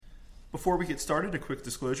Before we get started, a quick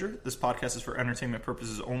disclosure. This podcast is for entertainment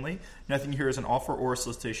purposes only. Nothing here is an offer or a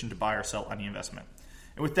solicitation to buy or sell any investment.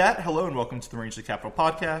 And with that, hello and welcome to the Rangeley Capital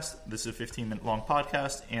Podcast. This is a 15-minute long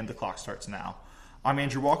podcast, and the clock starts now. I'm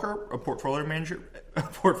Andrew Walker, a portfolio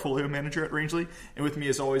manager at Rangeley, and with me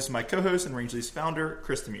as always my co-host and Rangeley's founder,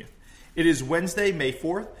 Chris Demuth. It is Wednesday, May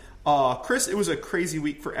 4th. Chris, it was a crazy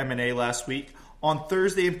week for M&A last week. On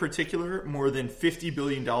Thursday in particular, more than $50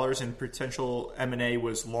 billion in potential M&A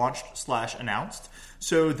was launched/announced.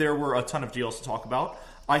 So there were a ton of deals to talk about.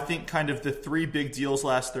 I think kind of the three big deals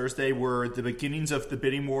last Thursday were the beginnings of the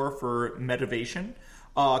bidding war for Medivation,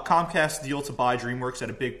 Comcast's deal to buy DreamWorks at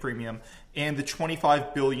a big premium, and the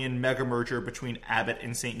 $25 billion mega merger between Abbott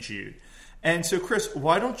and St. Jude. And so, Chris,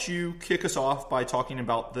 why don't you kick us off by talking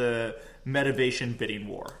about the Medivation bidding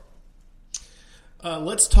war?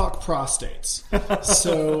 Let's talk prostates.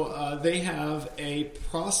 So they have a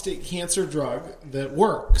prostate cancer drug that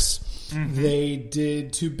works. Mm-hmm. They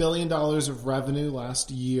did $2 billion of revenue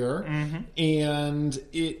last year. Mm-hmm. And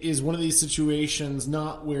it is one of these situations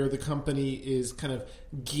not where the company is kind of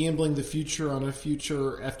gambling the future on a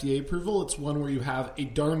future FDA approval. It's one where you have a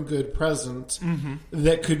darn good present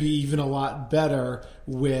that could be even a lot better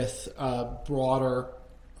with broader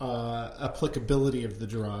applicability of the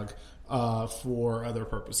drug. For other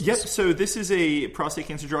purposes. Yep, so this is a prostate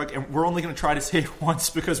cancer drug, and we're only going to try to say it once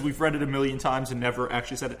because we've read it a million times and never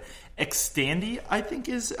actually said it. Xtandi, I think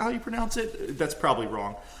is how you pronounce it. That's probably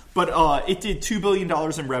wrong. But it did $2 billion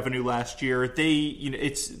in revenue last year.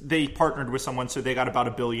 They partnered with someone, so they got about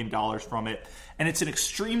 $1 billion from it. And it's an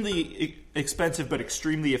extremely expensive but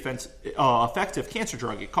extremely effective cancer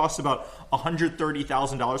drug. It costs about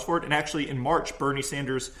 $130,000 for it. And actually, in March, Bernie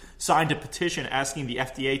Sanders signed a petition asking the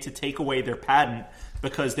FDA to take away their patent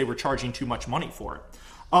because they were charging too much money for it.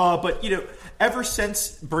 But ever since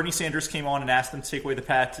Bernie Sanders came on and asked them to take away the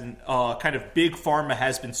patent, kind of big pharma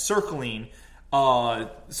has been circling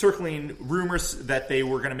rumors that they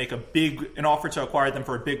were going to make an offer to acquire them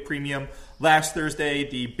for a big premium. Last Thursday,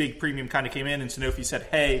 the big premium kind of came in, and Sanofi said,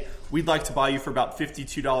 "Hey, we'd like to buy you for about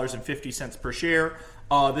 $52.50 per share."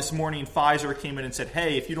 This morning, Pfizer came in and said,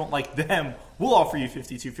 "Hey, if you don't like them, we'll offer you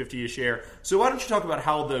 $52.50 a share." So why don't you talk about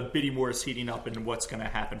how the bidding war is heating up and what's going to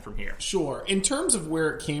happen from here? Sure. In terms of where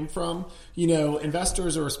it came from,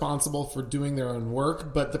 investors are responsible for doing their own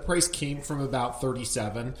work, but the price came from about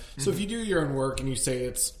 37. So if you do your own work and you say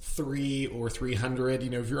it's 3 or 300,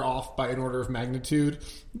 if you're off by an order of magnitude,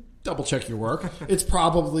 double check your work. It's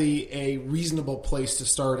probably a reasonable place to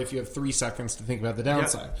start if you have 3 seconds to think about the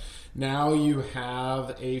downside. Yep. Now you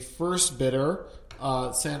have a first bidder,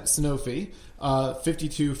 Sanofi,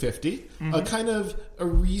 $52.50, a kind of a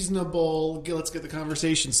reasonable, let's get the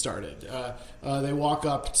conversation started. They walk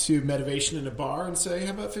up to Medivation in a bar and say,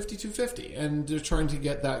 how about $52.50? And they're trying to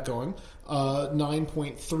get that going.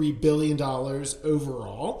 $9.3 billion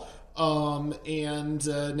overall. And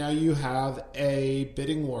now you have a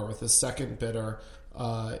bidding war with a second bidder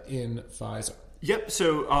in Pfizer. Yep,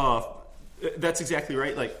 so that's exactly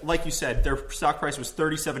right. Like you said, their stock price was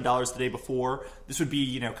 $37 the day before. This would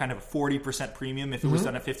be, kind of a 40% premium if it was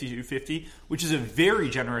done at $52.50, which is a very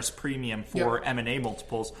generous premium for M&A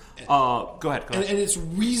multiples. Go ahead. And it's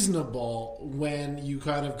reasonable when you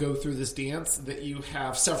kind of go through this dance that you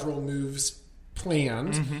have several moves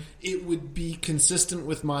planned. It would be consistent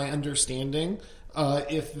with my understanding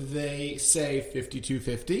if they say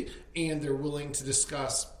 $52.50 and they're willing to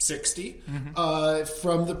discuss $60.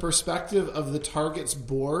 From the perspective of the target's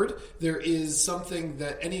board, there is something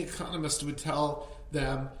that any economist would tell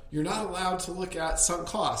them: you're not allowed to look at sunk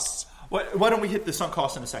costs. Why don't we hit the sunk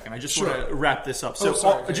costs in a second? I just want to wrap this up. So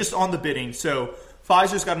just on the bidding. So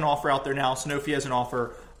Pfizer's got an offer out there now. Sanofi has an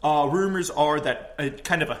offer. Rumors are that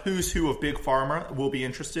kind of a who's who of big pharma will be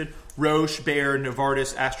interested. Roche, Bayer,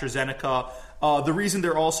 Novartis, AstraZeneca. The reason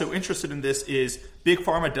they're also interested in this is big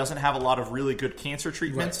pharma doesn't have a lot of really good cancer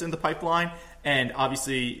treatments in the pipeline. And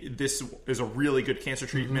obviously this is a really good cancer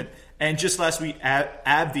treatment. And just last week,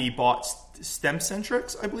 AbbVie bought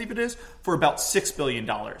Stemcentrx, I believe it is, for about $6 billion.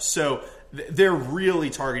 So they're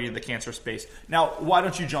really targeting the cancer space. Now, why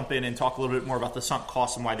don't you jump in and talk a little bit more about the sunk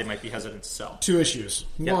costs and why they might be hesitant to sell? 2 issues.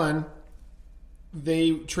 Yep. One,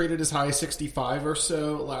 they traded as high as 65 or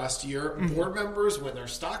so last year. Board members, when their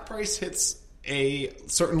stock price hits a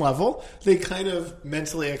certain level, they kind of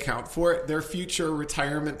mentally account for it. Their future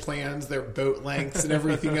retirement plans, their boat lengths, and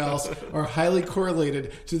everything else are highly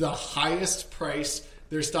correlated to the highest price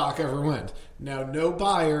their stock ever went. Now, no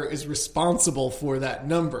buyer is responsible for that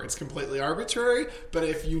number. It's completely arbitrary, but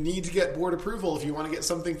if you need to get board approval, if you want to get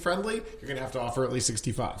something friendly, you're going to have to offer at least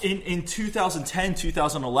 65. In 2010,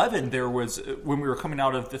 2011, there was, when we were coming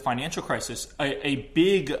out of the financial crisis, a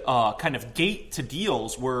big kind of gate to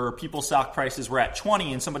deals where people's stock prices were at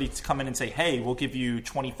 20 and somebody to come in and say, hey, we'll give you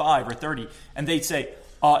 25 or 30. And they'd say,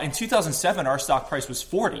 in 2007, our stock price was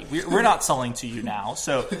 40. We're not selling to you now.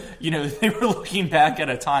 So, they were looking back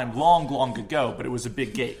at a time long, long ago, but it was a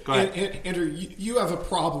big gate. Go ahead. Andrew, you have a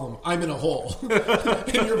problem. I'm in a hole.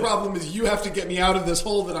 And your problem is you have to get me out of this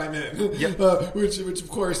hole that I'm in. Yep. Which, of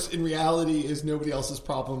course, in reality is nobody else's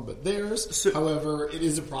problem but theirs. However, it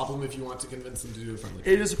is a problem if you want to convince them to do it friendly.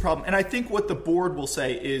 It is a problem. And I think what the board will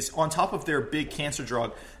say is on top of their big cancer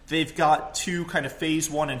drug, they've got two kind of phase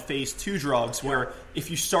 1 and phase 2 drugs where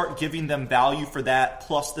if you start giving them value for that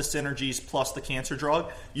plus the synergies plus the cancer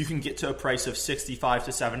drug, you can get to a price of $65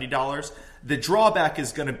 to $70. The drawback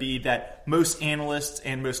is going to be that most analysts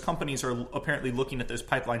and most companies are apparently looking at those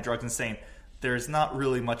pipeline drugs and saying, there's not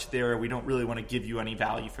really much there. We don't really want to give you any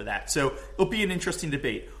value for that. So it'll be an interesting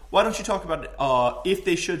debate. Why don't you talk about if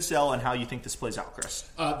they should sell and how you think this plays out, Chris?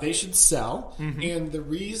 They should sell, and the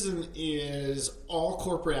reason is all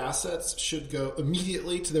corporate assets should go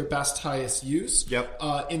immediately to their best, highest use. Yep.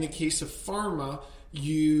 In the case of pharma,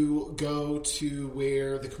 you go to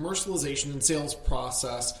where the commercialization and sales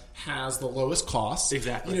process has the lowest cost.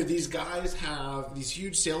 Exactly. These guys have these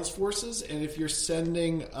huge sales forces, and if you're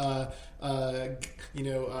sending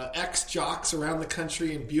ex-jocks around the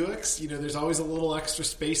country in Buicks, there's always a little extra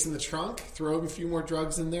space in the trunk. Throw a few more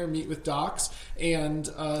drugs in there, meet with docs, and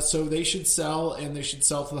so they should sell, and they should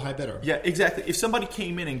sell to the high bidder. Yeah, exactly. If somebody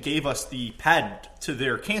came in and gave us the patent to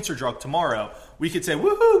their cancer drug tomorrow, we could say,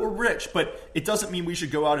 woohoo, we're rich, but it doesn't mean we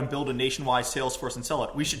should go out and build a nationwide sales force and sell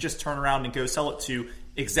it. We should just turn around and go sell it to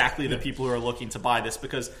exactly the people who are looking to buy this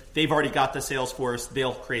because they've already got the sales force.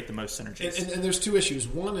 They'll create the most synergies. And there's two issues.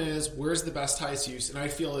 One is, where's the best, highest use? And I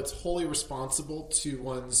feel it's wholly responsible to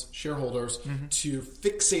one's shareholders to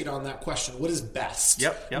fixate on that question. What is best?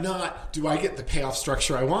 Yep. Not, do I get the payoff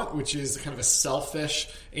structure I want, which is kind of a selfish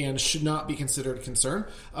and should not be considered a concern.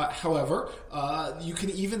 However, you can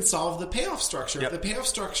even solve the payoff structure. Yep. The payoff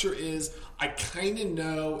structure is, I kind of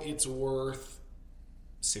know it's worth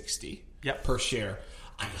 60 per share.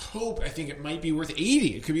 I think it might be worth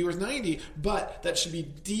 80. It could be worth 90, but that should be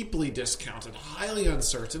deeply discounted, highly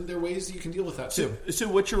uncertain. There are ways that you can deal with that too. So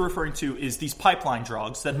what you're referring to is these pipeline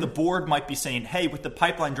drugs that the board might be saying, hey, with the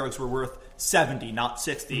pipeline drugs, we're worth 70, not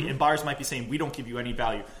 60. And buyers might be saying, we don't give you any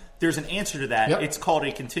value. There's an answer to that. It's called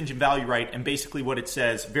a contingent value right. And basically what it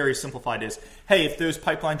says, very simplified, is, hey, if those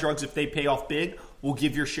pipeline drugs, if they pay off big, we'll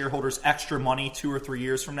give your shareholders extra money 2 or 3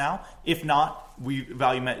 years from now. If not, we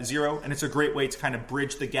value them at zero. And it's a great way to kind of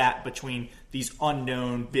bridge the gap between these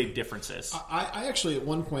unknown big differences. I actually, at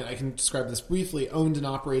one point, I can describe this briefly, owned an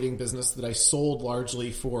operating business that I sold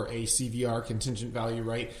largely for a CVR, contingent value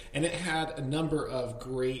right, and it had a number of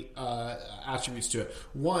great attributes to it.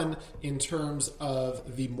 One, in terms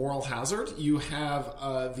of the moral hazard, you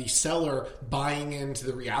have the seller buying into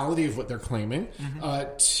the reality of what they're claiming.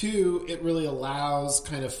 Two, it really allows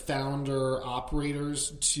kind of founder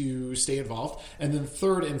operators to stay involved. And then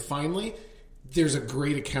third and finally, there's a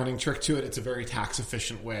great accounting trick to it. It's a very tax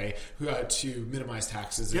efficient way to minimize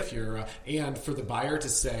taxes if you're and for the buyer to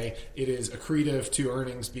say it is accretive to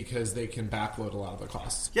earnings because they can backload a lot of the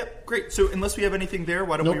costs. Yep, great. So unless we have anything there,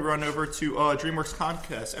 why don't we run over to DreamWorks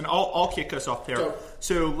Comcast? And I'll kick us off there. Go.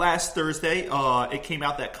 So last Thursday, it came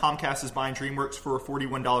out that Comcast is buying DreamWorks for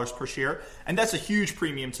 $41 per share. And that's a huge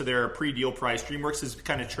premium to their pre-deal price. DreamWorks has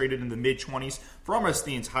kind of traded in the mid-20s for almost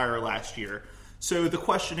the entire last year. So the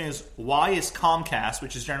question is, why is Comcast,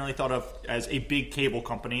 which is generally thought of as a big cable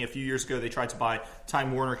company, a few years ago they tried to buy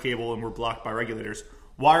Time Warner Cable and were blocked by regulators,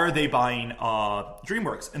 why are they buying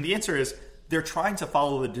DreamWorks? And the answer is, they're trying to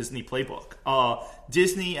follow the Disney playbook.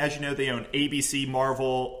 Disney, as you know, they own ABC,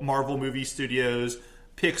 Marvel Movie Studios,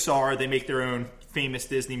 Pixar. They make their own famous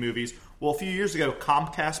Disney movies. Well, a few years ago,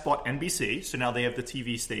 Comcast bought NBC, so now they have the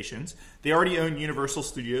TV stations. They already own Universal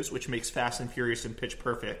Studios, which makes Fast and Furious and Pitch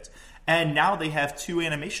Perfect. And now they have 2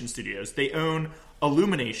 animation studios. They own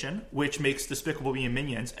Illumination, which makes Despicable Me and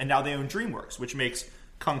Minions, and now they own DreamWorks, which makes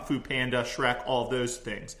Kung Fu Panda, Shrek, all of those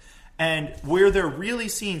things. And where they're really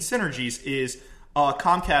seeing synergies is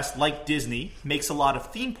Comcast, like Disney, makes a lot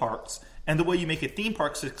of theme parks. And the way you make a theme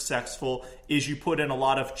park successful is you put in a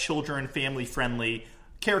lot of children, family-friendly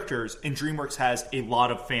characters, and DreamWorks has a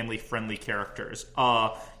lot of family-friendly characters.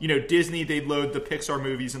 Disney, they load the Pixar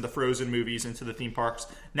movies and the Frozen movies into the theme parks.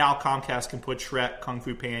 Now Comcast can put Shrek, Kung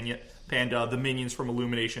Fu Panda, Panda, the minions from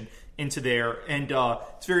Illumination into there. And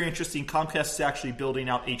it's very interesting. Comcast is actually building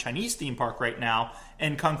out a Chinese theme park right now,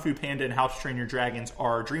 and Kung Fu Panda and How to Train Your Dragons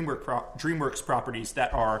are DreamWorks properties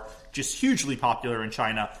that are just hugely popular in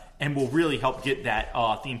China and will really help get that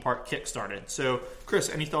theme park kick-started. So, Chris,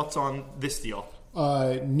 any thoughts on this deal?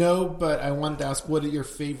 No, but I wanted to ask what your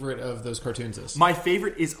favorite of those cartoons is. My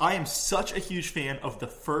favorite is I am such a huge fan of the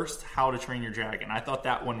first How to Train Your Dragon. I thought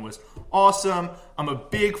that one was awesome. I'm a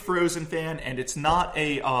big Frozen fan, and it's not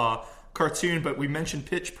a cartoon, but we mentioned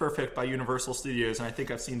Pitch Perfect by Universal Studios, and I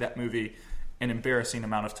think I've seen that movie an embarrassing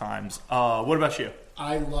amount of times. What about you?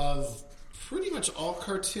 I love pretty much all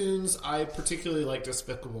cartoons. I particularly like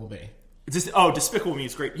Despicable Me. Despicable Me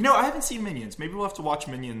is great. You know, I haven't seen Minions. Maybe we'll have to watch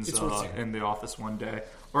Minions in the office one day.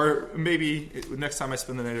 Or maybe next time I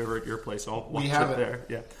spend the night over at your place, I'll watch it there.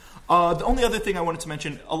 Yeah. The only other thing I wanted to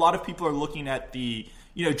mention, a lot of people are looking at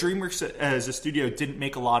DreamWorks as a studio didn't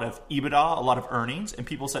make a lot of EBITDA, a lot of earnings, and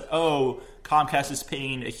people said, Comcast is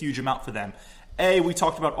paying a huge amount for them. A, we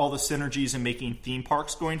talked about all the synergies in making theme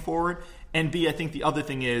parks going forward, and B, I think the other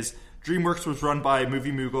thing is DreamWorks was run by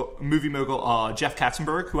movie mogul Jeff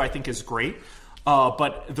Katzenberg, who I think is great.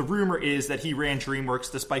 But the rumor is that he ran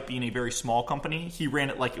DreamWorks despite being a very small company. He ran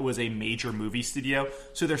it like it was a major movie studio.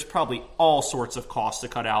 So there's probably all sorts of costs to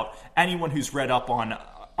cut out. Anyone who's read up on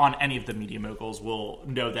any of the media moguls will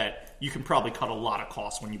know that you can probably cut a lot of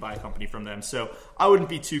costs when you buy a company from them. So I wouldn't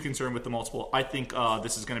be too concerned with the multiple. I think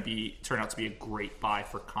this is going to turn out to be a great buy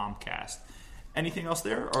for Comcast. Anything else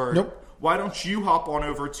there? Or nope. Why don't you hop on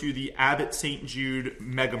over to the Abbott St. Jude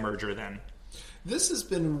mega merger then? This has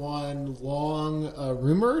been one long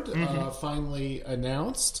rumored, finally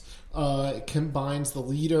announced. It combines the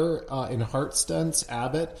leader in heart stents,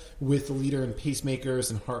 Abbott, with the leader in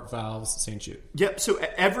pacemakers and heart valves, St. Jude. Yep. So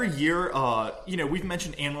every year, we've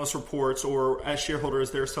mentioned analyst reports, or as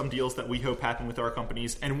shareholders, there are some deals that we hope happen with our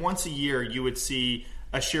companies. And once a year, you would see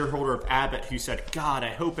a shareholder of Abbott who said, God, I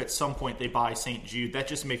hope at some point they buy St. Jude. That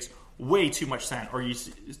just makes way too much sense. Or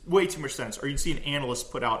you'd see an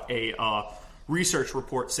analyst put out a research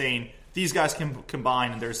report saying these guys can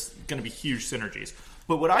combine and there's going to be huge synergies.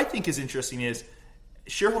 But what I think is interesting is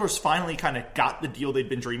shareholders finally kind of got the deal they'd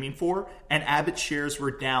been dreaming for, and Abbott shares were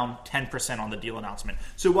down 10% on the deal announcement.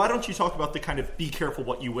 So why don't you talk about the kind of be careful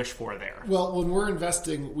what you wish for there? Well, when we're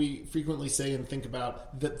investing, we frequently say and think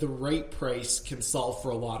about that the right price can solve for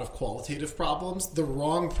a lot of qualitative problems. The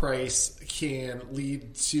wrong price can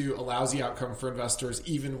lead to a lousy outcome for investors,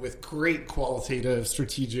 even with great qualitative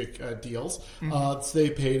strategic deals. So they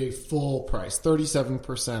paid a full price,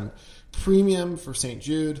 37% premium for St.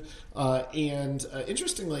 Jude. And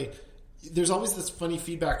interestingly, there's always this funny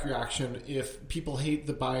feedback reaction if people hate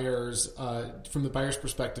the buyers from the buyer's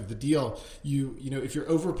perspective. The deal, if you're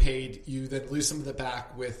overpaid, you then lose some of the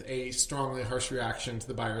back with a strongly harsh reaction to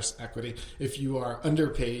the buyer's equity. If you are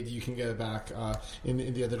underpaid, you can get it back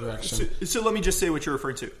in the other direction. So let me just say what you're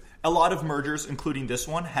referring to. A lot of mergers, including this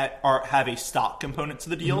one, have a stock component to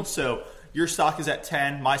the deal. So your stock is at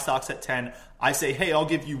 10, my stock's at 10. I say, hey, I'll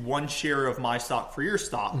give you one share of my stock for your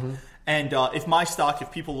stock. And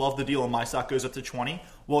if people love the deal and my stock goes up to 20,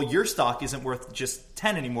 well, your stock isn't worth just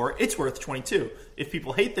 10 anymore. It's worth 22. If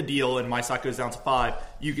people hate the deal and my stock goes down to 5,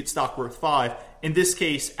 you get stock worth 5. In this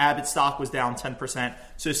case, Abbott stock was down 10%.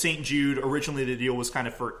 So St. Jude, originally the deal was kind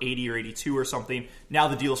of for 80 or 82 or something. Now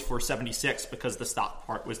the deal's for 76 because the stock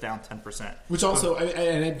part was down 10%. Which also,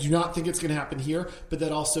 and I do not think it's going to happen here, but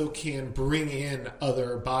that also can bring in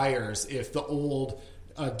other buyers if the old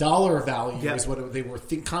dollar value is what they were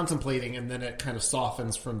contemplating, and then it kind of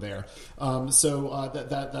softens from there. So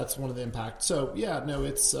that's one of the impacts. So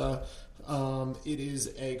it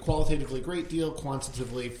is a qualitatively great deal,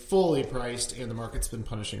 quantitatively fully priced, and the market's been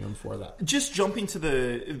punishing them for that. Just jumping to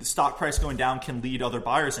the stock price going down can lead other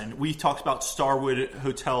buyers in. We talked about Starwood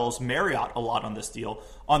Hotels Marriott a lot on this deal,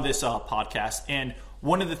 on this podcast, and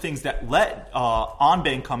one of the things that let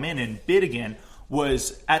OnBank come in and bid again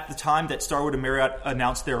was at the time that Starwood and Marriott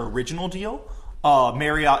announced their original deal,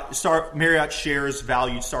 Marriott shares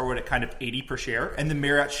valued Starwood at kind of 80 per share, and the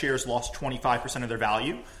Marriott shares lost 25% of their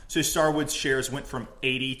value. So Starwood's shares went from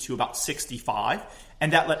 80 to about 65,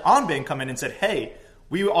 and that let OnBank come in and said, hey,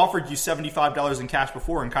 we offered you $75 in cash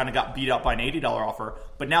before and kind of got beat up by an $80 offer,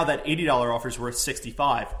 but now that $80 offer is worth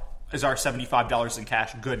 $65. Is our $75 in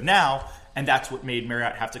cash good now? And that's what made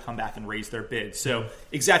Marriott have to come back and raise their bid. So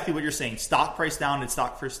exactly what you're saying, stock price down and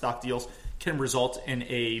stock for stock deals can result in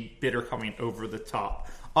a bidder coming over the top.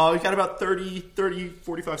 We got about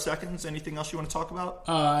 45 seconds. Anything else you want to talk about?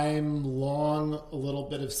 I'm long a little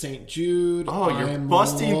bit of St. Jude. Oh, you're I'm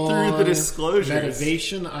busting through the disclosures.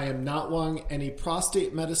 Medivation. I am not long any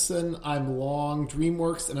prostate medicine. I'm long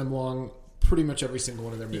DreamWorks, and I'm long pretty much every single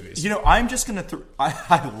one of their movies. I'm just going to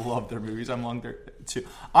I love their movies. I'm long there too.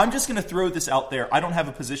 I'm just going to throw this out there. I don't have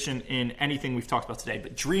a position in anything we've talked about today,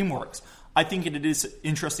 but DreamWorks, I think it is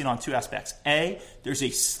interesting on two aspects. A, there's a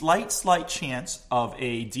slight chance of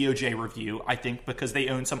a DOJ review, I think, because they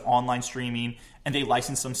own some online streaming and they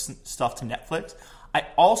license some stuff to Netflix. I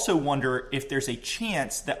also wonder if there's a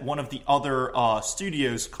chance that one of the other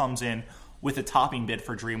studios comes in with a topping bid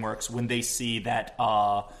for DreamWorks when they see that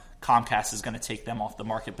Comcast is going to take them off the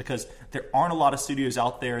market, because there aren't a lot of studios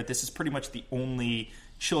out there. This is pretty much the only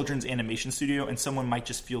children's animation studio, and someone might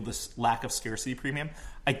just feel this lack of scarcity premium.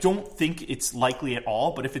 I don't think it's likely at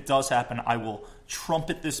all, but if it does happen, I will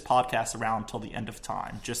trumpet this podcast around till the end of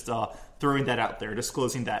time. Just throwing that out there,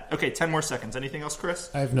 disclosing that. Okay, 10 more seconds. Anything else,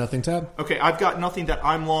 Chris? I have nothing to add. Okay, I've got nothing that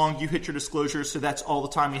I'm long. You hit your disclosures, so that's all the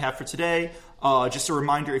time we have for today. Just a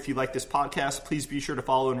reminder, if you like this podcast, please be sure to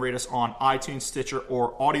follow and rate us on iTunes, Stitcher,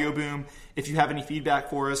 or Audio Boom. If you have any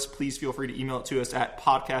feedback for us, please feel free to email it to us at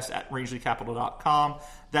podcast@rangeleycapital.com.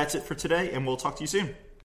 That's it for today, and we'll talk to you soon.